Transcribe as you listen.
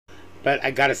But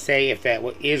I gotta say, if that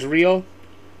is real,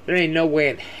 there ain't no way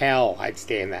in hell I'd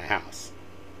stay in that house.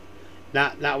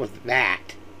 Not with that.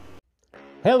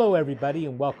 Hello, everybody,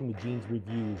 and welcome to Gene's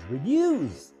Reviews.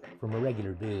 Reviews from a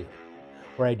regular dude,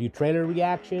 where I do trailer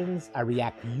reactions, I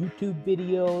react to YouTube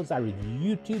videos, I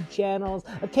review YouTube channels.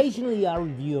 Occasionally, I'll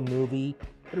review a movie,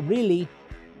 but really,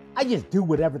 I just do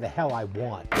whatever the hell I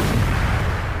want.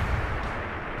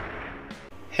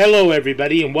 Hello,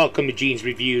 everybody, and welcome to Gene's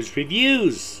Reviews.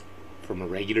 Reviews from a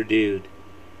regular dude.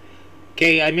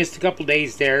 Okay, I missed a couple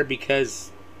days there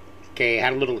because, I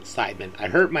had a little excitement. I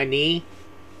hurt my knee,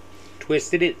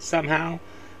 twisted it somehow,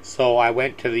 so I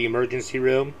went to the emergency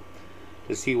room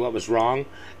to see what was wrong.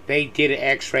 They did an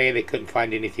x-ray, they couldn't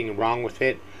find anything wrong with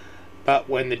it. But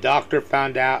when the doctor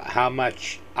found out how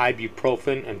much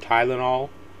ibuprofen and Tylenol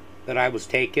that I was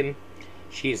taking,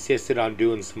 she insisted on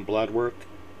doing some blood work.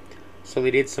 So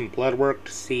they did some blood work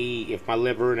to see if my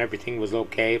liver and everything was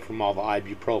okay from all the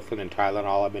ibuprofen and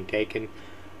Tylenol I've been taking.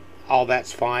 All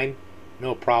that's fine,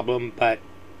 no problem, but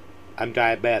I'm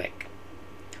diabetic.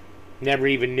 Never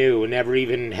even knew, never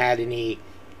even had any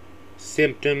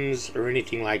symptoms or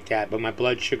anything like that, but my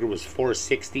blood sugar was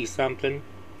 460 something.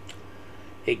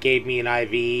 They gave me an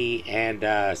IV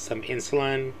and some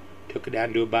insulin, took it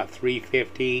down to about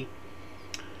 350.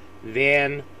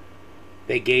 Then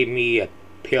they gave me a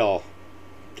pill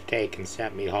to take and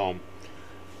sent me home.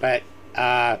 But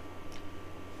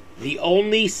the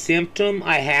only symptom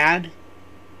I had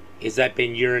is I've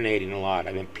been urinating a lot.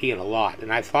 I've been peeing a lot,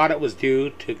 and I thought it was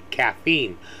due to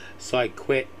caffeine, so I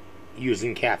quit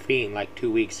using caffeine like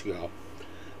 2 weeks ago.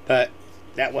 But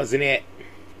that wasn't it.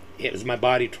 It was my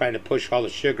body trying to push all the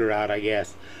sugar out, I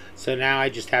guess. So now I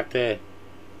just have to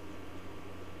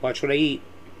watch what I eat.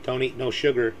 Don't eat no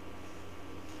sugar.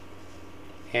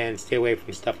 And stay away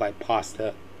from stuff like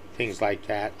pasta, things like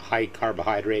that, high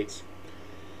carbohydrates.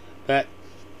 But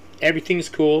everything's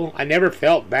cool. I never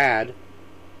felt bad.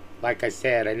 Like I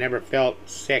said, I never felt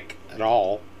sick at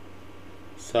all.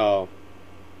 So,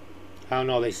 I don't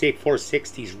know. They say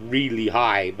 460 is really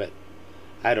high, but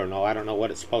I don't know. I don't know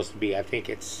what it's supposed to be. I think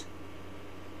it's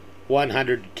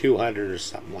 100 to 200 or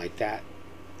something like that.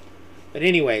 But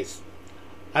anyways,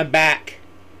 I'm back,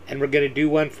 and we're going to do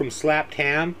one from Slapped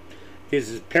Ham. This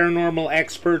is paranormal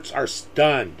experts are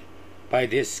stunned by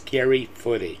this scary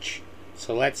footage.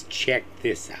 So let's check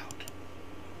this out.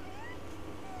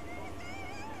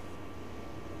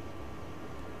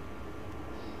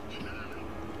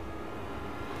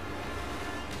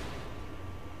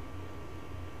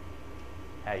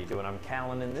 How you doing? I'm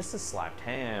Callan and this is Slapped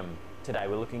Ham. Today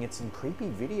we're looking at some creepy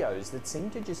videos that seem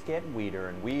to just get weirder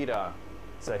and weirder.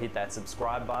 So hit that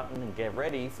subscribe button and get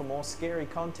ready for more scary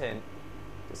content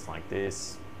just like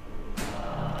this.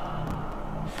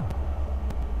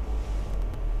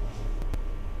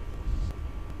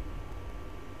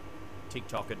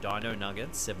 TikToker Dino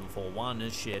Nuggets 741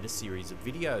 has shared a series of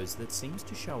videos that seems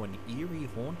to show an eerie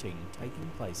haunting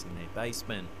taking place in their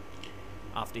basement.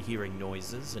 After hearing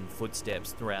noises and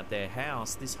footsteps throughout their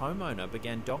house, this homeowner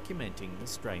began documenting the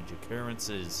strange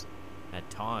occurrences. At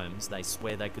times, they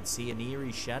swear they could see an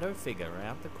eerie shadow figure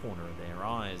out the corner of their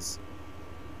eyes.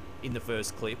 In the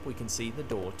first clip, we can see the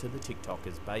door to the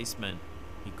TikToker's basement.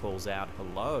 He calls out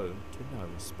hello to no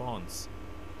response.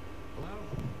 Hello?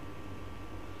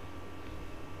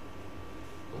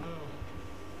 Hello?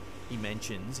 He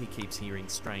mentions he keeps hearing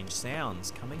strange sounds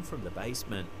coming from the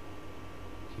basement.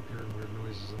 Keep hearing weird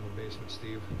noises in the basement,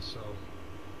 Steve, so...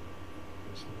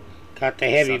 Got the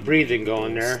heavy Suddenly, breathing the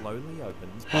going door there. slowly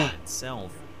opens by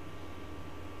itself.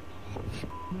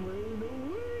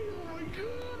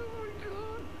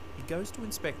 He goes to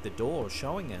inspect the door,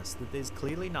 showing us that there's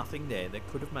clearly nothing there that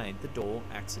could have made the door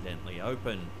accidentally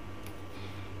open.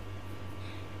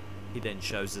 He then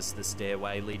shows us the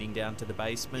stairway leading down to the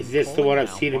basement. Is this the one I've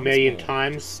calling seen a out million once more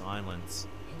times? to silence.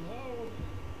 Hello?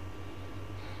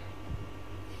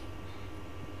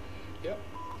 Yep.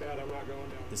 Dad, I'm not going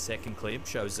down. The second clip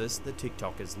shows us the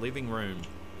TikToker's living room.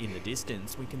 In the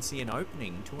distance, we can see an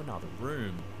opening to another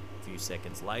room. A few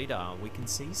seconds later, we can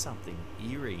see something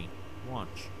eerie.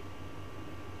 Watch.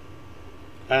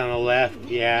 On the left,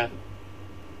 yeah.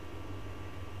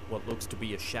 What looks to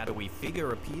be a shadowy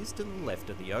figure appears to the left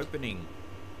of the opening.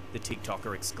 The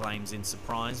TikToker exclaims in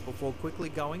surprise before quickly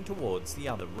going towards the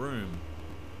other room.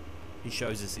 He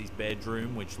shows us his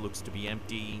bedroom, which looks to be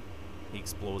empty. He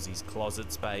explores his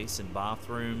closet space and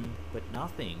bathroom, but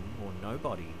nothing or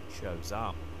nobody shows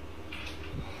up.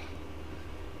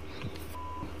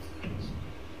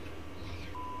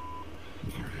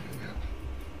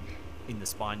 In the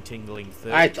spine-tingling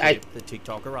third I- clip, the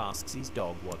TikToker asks his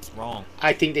dog what's wrong.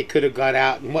 I think they could have got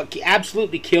out. And what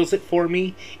absolutely kills it for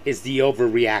me is the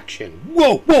overreaction.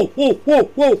 Whoa, whoa, whoa, whoa,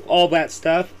 whoa. All that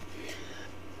stuff.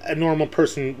 A normal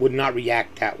person would not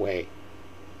react that way.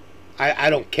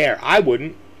 I don't care. I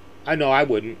wouldn't. I know I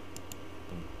wouldn't.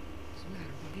 What's the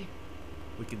matter, buddy?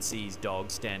 We can see his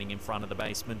dog standing in front of the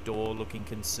basement door looking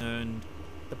concerned.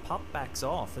 The pup backs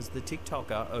off as the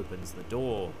TikToker opens the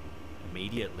door.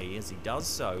 Immediately as he does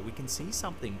so, we can see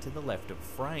something to the left of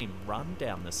frame run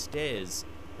down the stairs,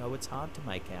 though it's hard to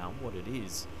make out what it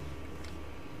is.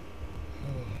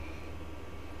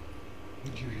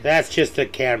 Would you hear? That's just a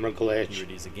camera glitch. Here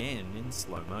it is again in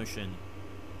slow motion.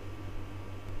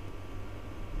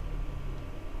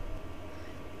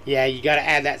 Yeah, you gotta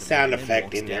add that The sound man effect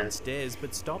walks in there. downstairs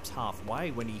but stops halfway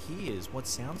when he hears what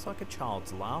sounds like a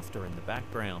child's laughter in the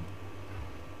background.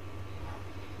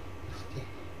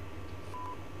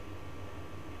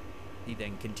 He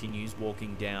then continues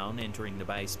walking down, entering the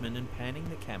basement and panning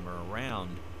the camera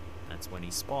around. That's when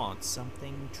he spots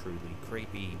something truly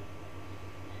creepy.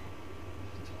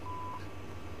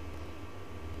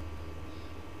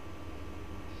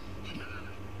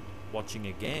 Watching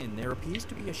again, there appears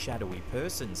to be a shadowy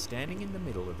person standing in the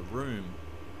middle of the room.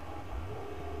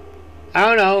 I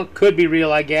don't know. It could be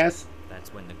real, I guess.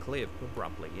 That's when the clip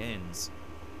abruptly ends.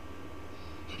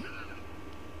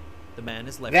 The man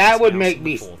has left That his would house make in the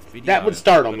me. fourth video, That would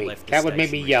startle but me. left a That would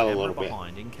make me stationary yell a camera little bit.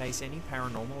 behind in case any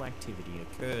paranormal activity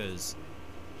occurs.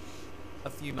 A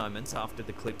few moments after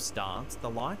the clip starts, the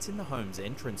lights in the home's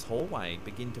entrance hallway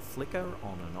begin to flicker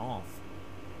on and off.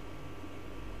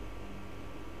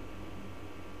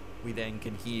 We then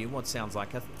can hear what sounds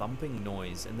like a thumping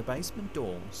noise and the basement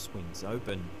door swings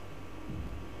open.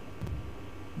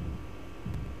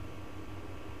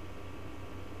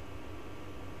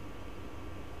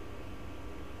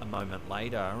 A moment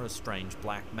later, a strange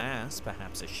black mass,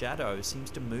 perhaps a shadow, seems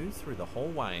to move through the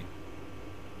hallway.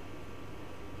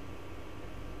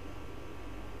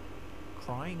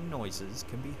 Crying noises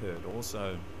can be heard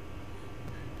also.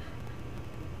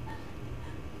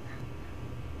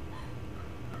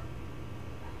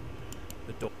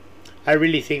 The door I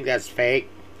really think that's fake.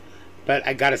 But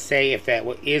I gotta say, if that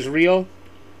is real,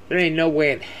 there ain't no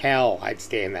way in hell I'd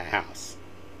stay in that house.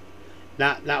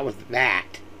 Not with that.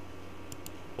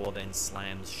 then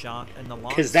slams shut and the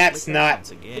lights 'Cause that's flicker not-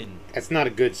 once again. That's not a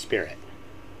good spirit.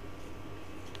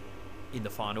 In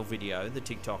the final video, the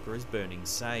TikToker is burning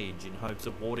sage in hopes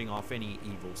of warding off any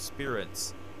evil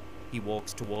spirits. He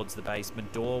walks towards the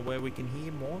basement door where we can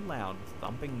hear more loud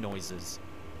thumping noises.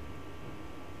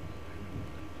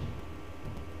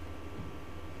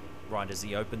 Right as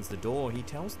he opens the door, he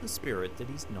tells the spirit that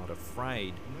he's not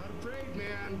afraid, I'm not afraid,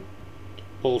 man.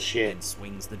 Bullshit. then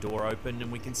swings the door open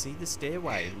and we can see the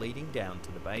stairway leading down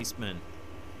to the basement.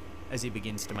 As he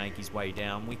begins to make his way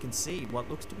down, we can see what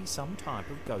looks to be some type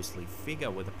of ghostly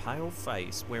figure with a pale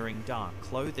face wearing dark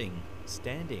clothing,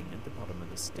 standing at the bottom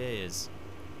of the stairs.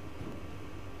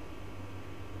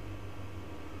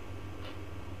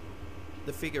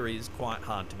 The figure is quite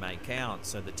hard to make out,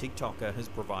 so the TikToker has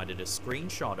provided a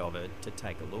screenshot of it to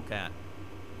take a look at.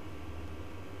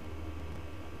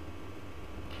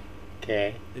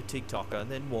 Okay. The TikToker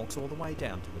then walks all the way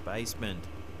down to the basement,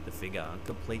 the figure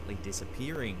completely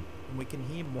disappearing, and we can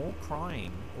hear more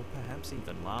crying, or perhaps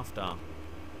even laughter.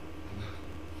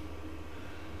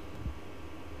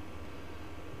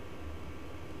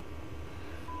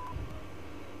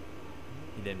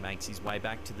 He then makes his way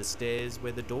back to the stairs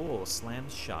where the door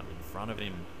slams shut in front of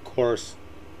him. Of course.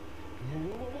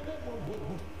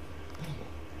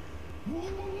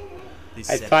 This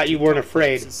I set of thought you weren't TikTok afraid.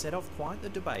 clips has set off quite the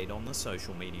debate on the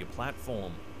social media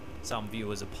platform. Some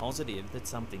viewers are positive that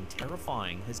something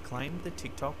terrifying has claimed the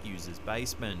TikTok user's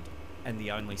basement, and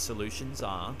the only solutions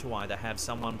are to either have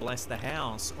someone bless the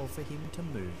house or for him to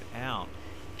move out.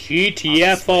 Others swear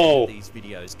GTFO. that these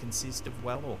videos consist of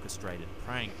well-orchestrated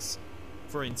pranks.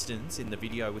 For instance, in the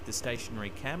video with the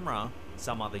stationary camera,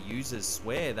 some other users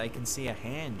swear they can see a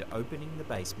hand opening the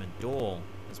basement door,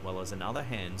 as well as another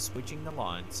hand switching the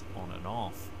lights on and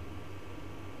off.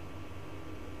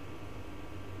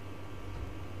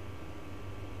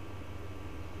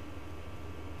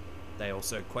 They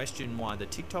also question why the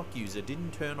TikTok user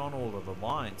didn't turn on all of the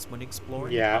lights when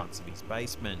exploring parts of his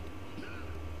basement.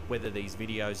 Whether these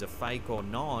videos are fake or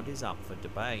not is up for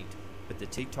debate, but the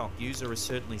TikTok user has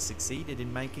certainly succeeded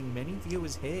in making many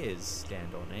viewers' hairs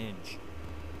stand on edge.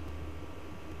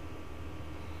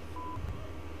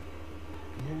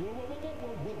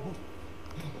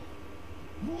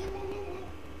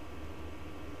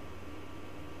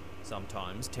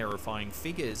 Sometimes terrifying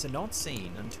figures are not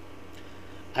seen until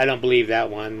I don't believe that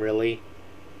one, really.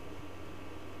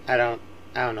 I don't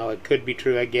know. It could be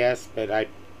true, I guess, but I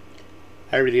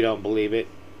really don't believe it.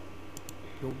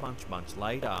 Till much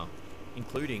later,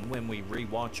 including when we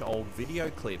rewatch old video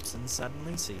clips and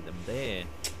suddenly see them there.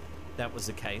 That was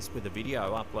the case with a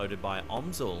video uploaded by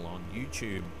Omzel on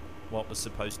YouTube. What was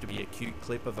supposed to be a cute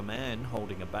clip of a man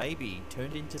holding a baby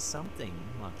turned into something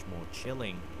much more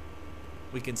chilling.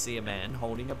 We can see a man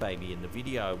holding a baby in the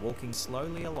video walking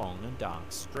slowly along a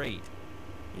dark street.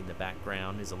 In the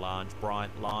background is a large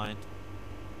bright light.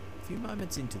 A few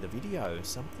moments into the video,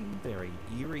 something very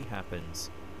eerie happens.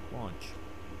 Watch.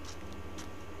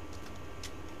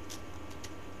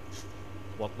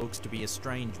 What looks to be a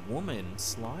strange woman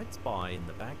slides by in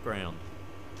the background.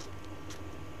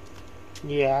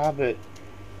 Yeah, but...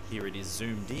 Here it is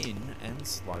zoomed in and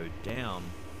slowed down.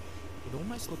 It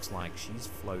almost looks like she's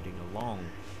floating along.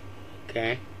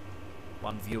 Okay.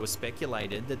 One viewer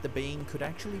speculated that the being could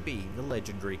actually be the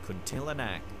legendary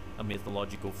Kuntilanak, a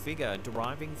mythological figure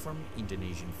deriving from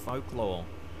Indonesian folklore.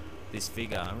 This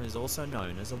figure is also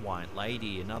known as a white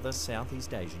lady in other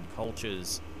Southeast Asian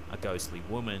cultures, a ghostly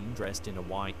woman dressed in a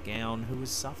white gown who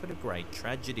has suffered a great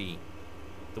tragedy.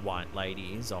 The white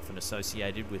lady is often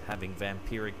associated with having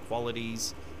vampiric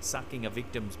qualities, sucking a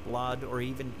victim's blood, or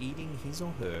even eating his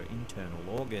or her internal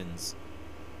organs.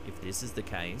 If this is the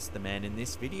case, the man in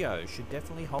this video should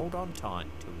definitely hold on tight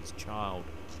to his child.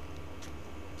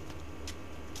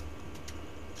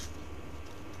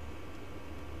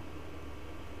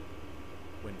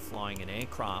 When flying an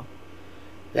aircraft,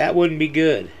 that wouldn't be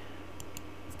good.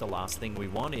 the last thing we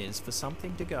want is for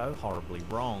something to go horribly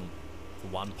wrong. For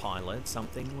one pilot,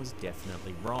 something was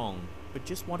definitely wrong, but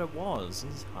just what it was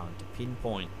is hard to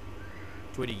pinpoint.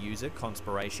 Twitter user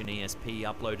Conspiration ESP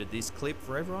uploaded this clip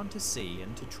for everyone to see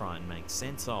and to try and make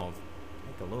sense of.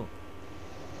 Take a look.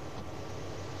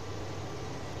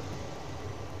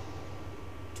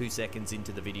 2 seconds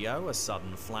into the video, a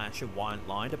sudden flash of white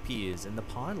light appears and the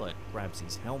pilot grabs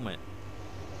his helmet.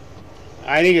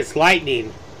 I think it's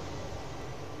lightning.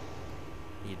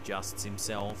 He adjusts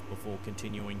himself before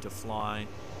continuing to fly.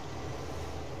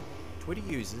 Twitter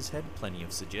users had plenty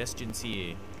of suggestions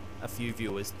here. A few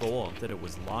viewers thought that it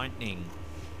was lightning,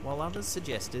 while others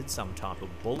suggested some type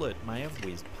of bullet may have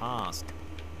whizzed past.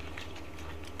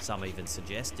 Some even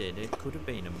suggested it could have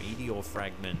been a meteor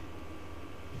fragment.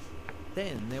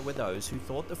 Then there were those who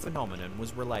thought the phenomenon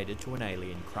was related to an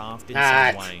alien craft in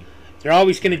some way. They're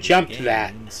always going to jump to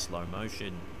that. In slow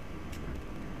motion.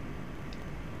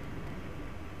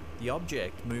 The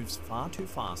object moves far too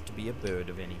fast to be a bird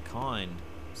of any kind.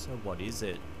 So what is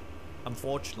it?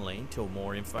 Unfortunately, till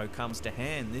more info comes to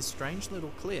hand, this strange little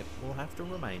clip will have to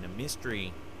remain a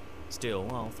mystery. Still,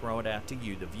 I'll throw it out to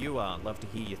you, the viewer. I'd love to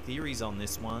hear your theories on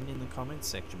this one in the comments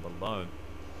section below.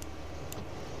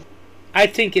 I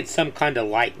think it's some kind of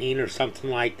lightning or something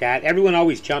like that. Everyone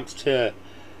always jumps to,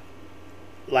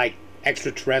 like,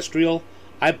 extraterrestrial.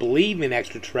 I believe in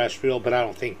extraterrestrial, but I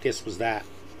don't think this was that.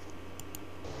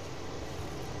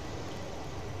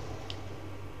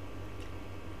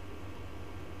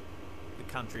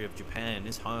 The country of Japan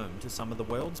is home to some of the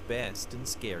world's best and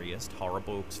scariest horror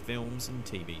books, films, and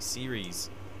TV series.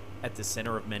 At the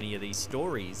center of many of these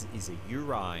stories is a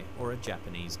yurei, or a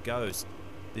Japanese ghost.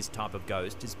 This type of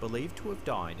ghost is believed to have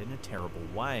died in a terrible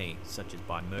way, such as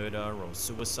by murder or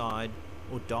suicide,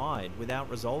 or died without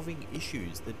resolving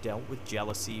issues that dealt with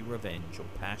jealousy, revenge, or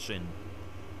passion.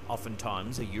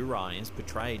 Oftentimes, a yurei is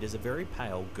portrayed as a very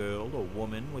pale girl or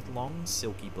woman with long,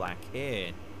 silky black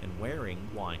hair and wearing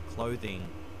white clothing.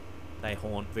 They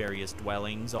haunt various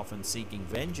dwellings, often seeking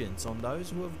vengeance on those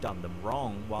who have done them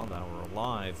wrong while they were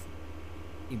alive.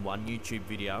 In one YouTube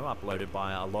video uploaded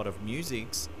by A Lot of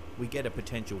Musics, we get a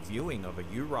potential viewing of a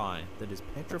yurei that has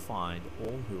petrified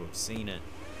all who have seen it.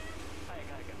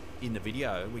 In the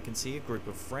video, we can see a group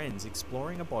of friends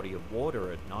exploring a body of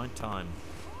water at night time.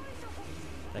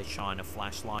 They shine a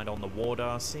flashlight on the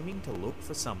water, seeming to look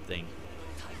for something.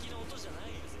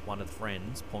 One of the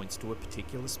friends points to a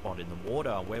particular spot in the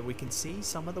water where we can see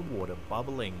some of the water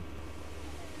bubbling.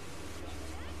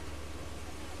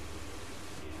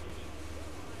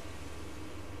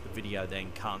 The video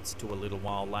then cuts to a little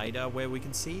while later where we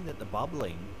can see that the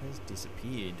bubbling has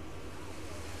disappeared.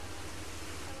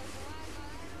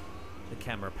 The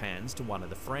camera pans to one of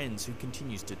the friends who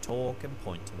continues to talk and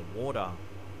point to the water.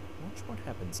 Watch what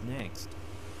happens next.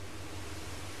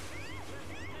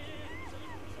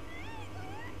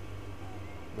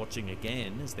 Watching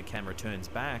again, as the camera turns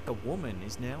back, a woman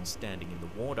is now standing in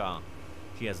the water.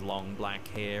 She has long black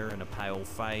hair and a pale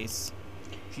face.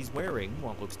 She's wearing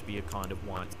what looks to be a kind of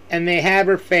white... And they have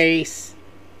her face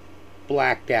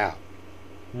blacked out.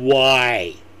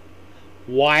 Why?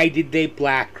 Why did they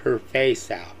black her face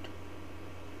out?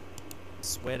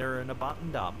 Sweater and a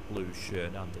buttoned-up blue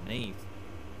shirt underneath.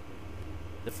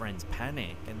 The friends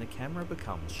panic and the camera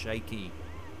becomes shaky.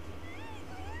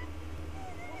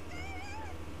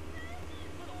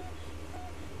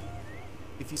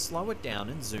 If you slow it down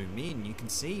and zoom in, you can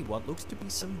see what looks to be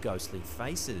some ghostly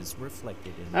faces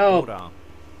reflected in the water.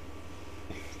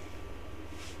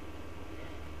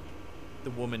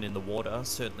 The woman in the water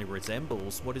certainly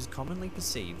resembles what is commonly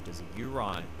perceived as a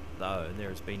Yurei, though there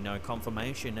has been no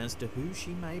confirmation as to who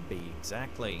she may be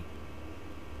exactly.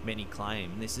 Many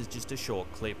claim this is just a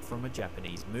short clip from a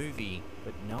Japanese movie,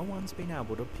 but no one's been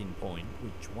able to pinpoint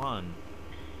which one.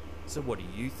 So what do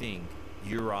you think?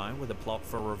 Yurei with a plot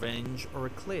for revenge, or a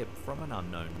clip from an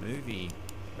unknown movie?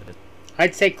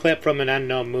 I'd say clip from an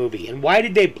unknown movie. And why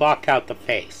did they block out the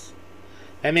face?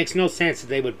 That makes no sense that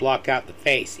they would block out the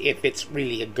face if it's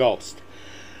really a ghost.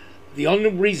 The only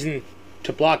reason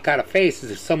to block out a face is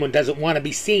if someone doesn't want to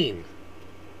be seen.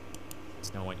 Let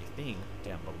us know what you think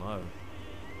down below.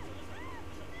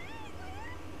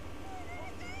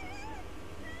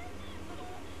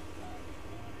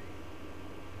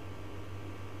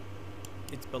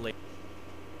 It's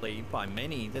believed by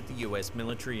many that the US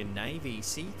military and Navy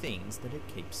see things that it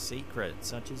keeps secret,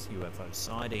 such as UFO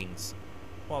sightings.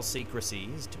 While secrecy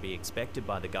is to be expected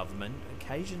by the government,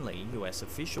 occasionally US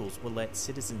officials will let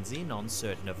citizens in on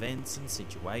certain events and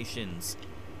situations.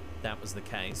 That was the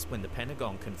case when the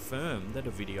Pentagon confirmed that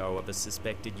a video of a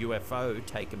suspected UFO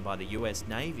taken by the US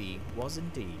Navy was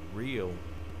indeed real.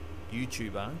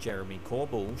 YouTuber Jeremy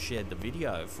Corbell shared the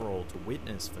video for all to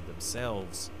witness for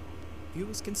themselves.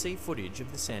 Viewers can see footage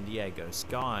of the San Diego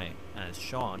sky, as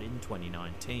shot in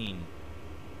 2019.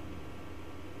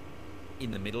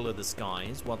 In the middle of the sky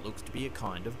is what looks to be a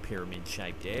kind of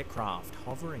pyramid-shaped aircraft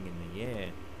hovering in the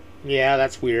air. Yeah,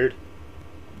 that's weird.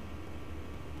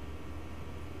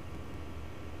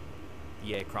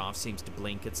 The aircraft seems to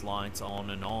blink its lights on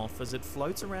and off as it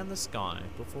floats around the sky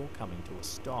before coming to a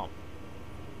stop.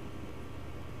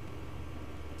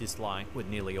 Just like with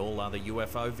nearly all other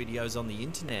UFO videos on the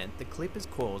internet, the clip has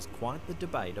caused quite the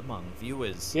debate among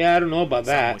viewers. Yeah, I don't know about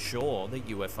that. Some were sure that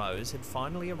UFOs had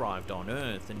finally arrived on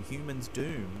Earth and humans'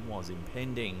 doom was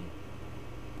impending.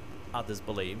 Others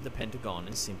believe the Pentagon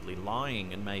is simply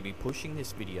lying and may be pushing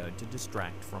this video to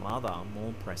distract from other,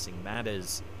 more pressing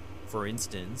matters. For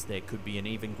instance, there could be an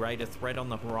even greater threat on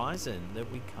the horizon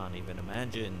that we can't even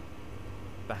imagine.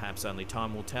 Perhaps only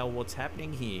time will tell what's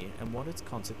happening here and what its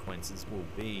consequences will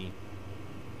be.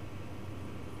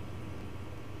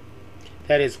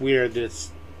 That is weird that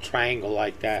it's triangle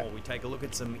like that. Before we take a look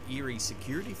at some eerie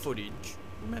security footage,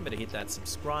 remember to hit that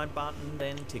subscribe button,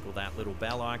 then tickle that little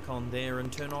bell icon there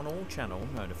and turn on all channel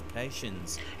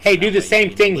notifications. Hey, do the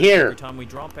same thing here. Every time we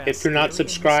drop our if you're not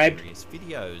subscribed,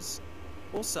 videos.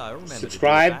 Also, remember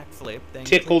subscribe, to do a backflip, then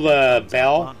tickle the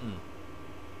bell. Button.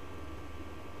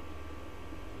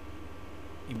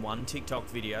 In one TikTok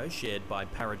video shared by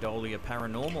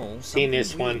Paranormal, seen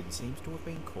this one. Weird seems to have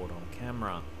been caught on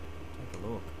camera. Take a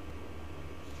look.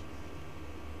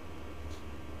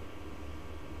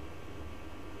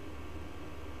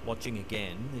 Watching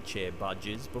again, the chair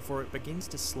budges before it begins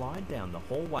to slide down the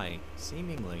hallway,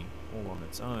 seemingly all on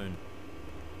its own.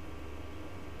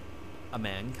 A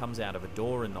man comes out of a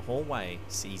door in the hallway,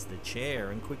 sees the chair,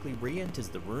 and quickly re-enters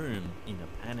the room in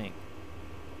a panic.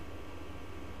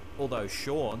 Although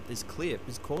short, this clip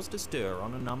has caused a stir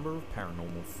on a number of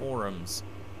paranormal forums.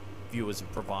 Viewers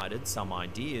have provided some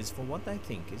ideas for what they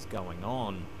think is going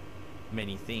on.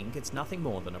 Many think it's nothing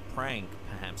more than a prank,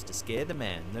 perhaps to scare the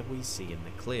man that we see in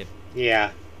the clip.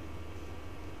 Yeah.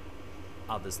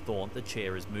 Others thought the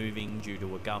chair is moving due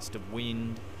to a gust of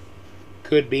wind.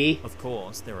 Could be. Of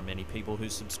course, there are many people who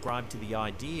subscribe to the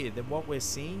idea that what we're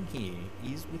seeing here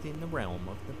is within the realm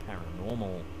of the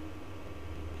paranormal.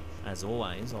 As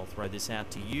always, I'll throw this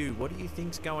out to you. What do you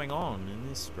think's going on in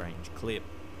this strange clip?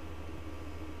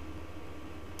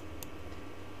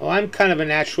 Well, I'm kind of a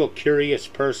natural curious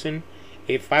person.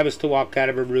 If I was to walk out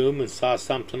of a room and saw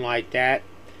something like that,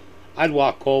 I'd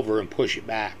walk over and push it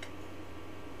back.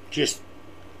 Just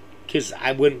because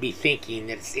I wouldn't be thinking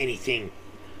that it's anything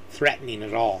threatening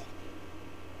at all.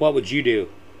 What would you do?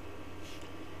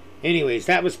 Anyways,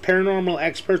 that was Paranormal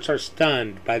Experts Are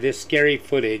Stunned by this scary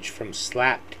footage from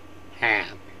Slapped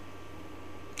Ham.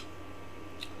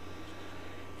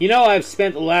 You know, I've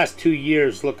spent the last 2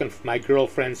 years looking for my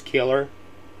girlfriend's killer.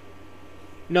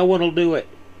 No one will do it.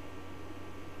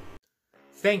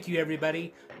 Thank you,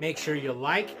 everybody. Make sure you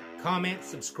like, comment,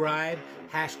 subscribe,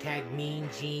 hashtag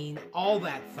 #MeanGene, all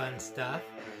that fun stuff.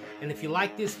 And if you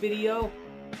like this video,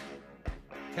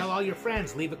 Tell all your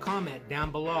friends, leave a comment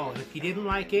down below. And if you didn't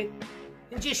like it,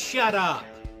 then just shut up.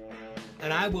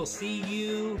 And I will see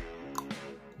you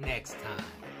next time.